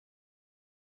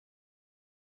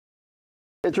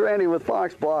It's Randy with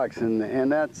Fox Blocks,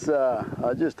 and that's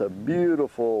just a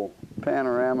beautiful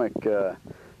panoramic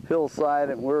hillside,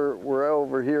 and we're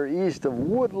over here east of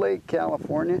Wood Lake,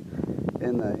 California,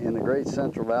 in the Great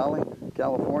Central Valley,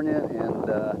 California,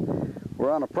 and we're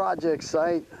on a project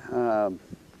site,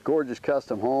 gorgeous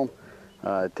custom home,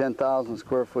 10,000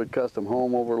 square foot custom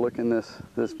home overlooking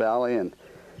this valley, and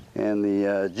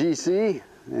the GC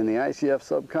and the ICF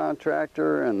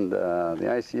subcontractor and the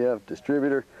ICF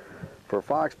distributor for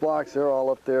Fox Blocks, they're all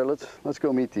up there. Let's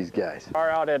go meet these guys. We're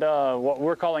out at what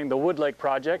we're calling the Wood Lake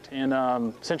project in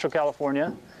Central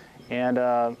California, and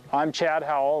I'm Chad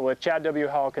Howell with Chad W.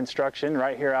 Howell Construction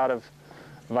right here out of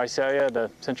Visalia,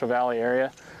 the Central Valley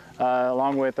area,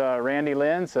 along with Randy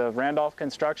Lenz of Randolph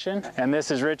Construction, and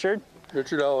this is Richard.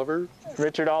 Richard Oliver.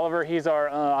 Richard Oliver, he's our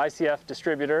ICF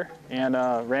distributor, and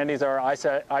Randy's our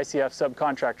ICF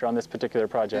subcontractor on this particular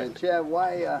project. And Chad,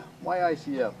 why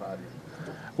ICF out here?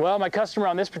 Well, my customer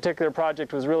on this particular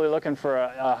project was really looking for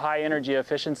a high energy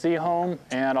efficiency home,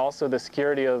 and also the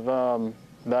security of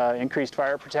the increased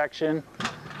fire protection,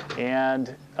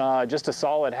 and just a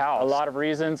solid house. A lot of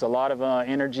reasons, a lot of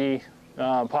energy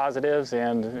positives,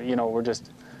 and we're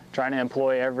just trying to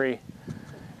employ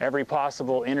every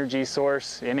possible energy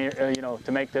source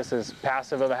to make this as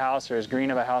passive of a house or as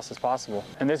green of a house as possible.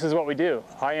 And this is what we do.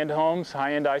 High-end homes,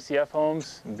 high-end ICF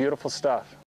homes, beautiful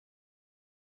stuff.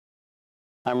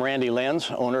 I'm Randy Lenz,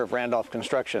 owner of Randolph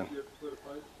Construction.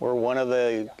 We're one of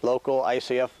the local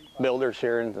ICF builders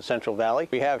here in the Central Valley.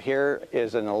 We have here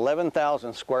is an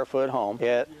 11,000 square foot home.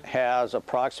 It has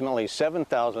approximately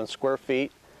 7,000 square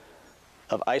feet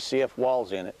of ICF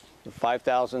walls in it,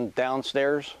 5,000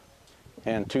 downstairs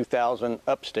and 2,000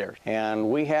 upstairs.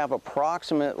 And we have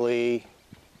approximately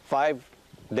 5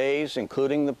 days,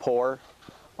 including the pour,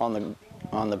 on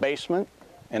the basement,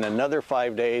 and another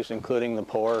 5 days, including the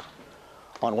pour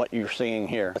on what you're seeing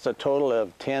here. That's a total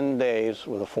of 10 days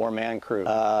with a 4-man crew.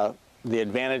 The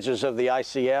advantages of the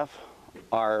ICF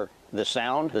are the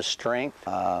sound, the strength,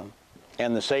 and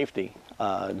the safety.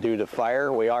 Due to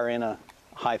fire, we are in a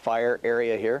high fire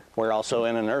area here. We're also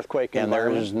in an earthquake, and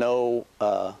there's no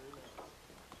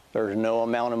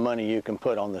amount of money you can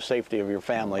put on the safety of your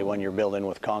family when you're building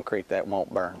with concrete that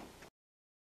won't burn.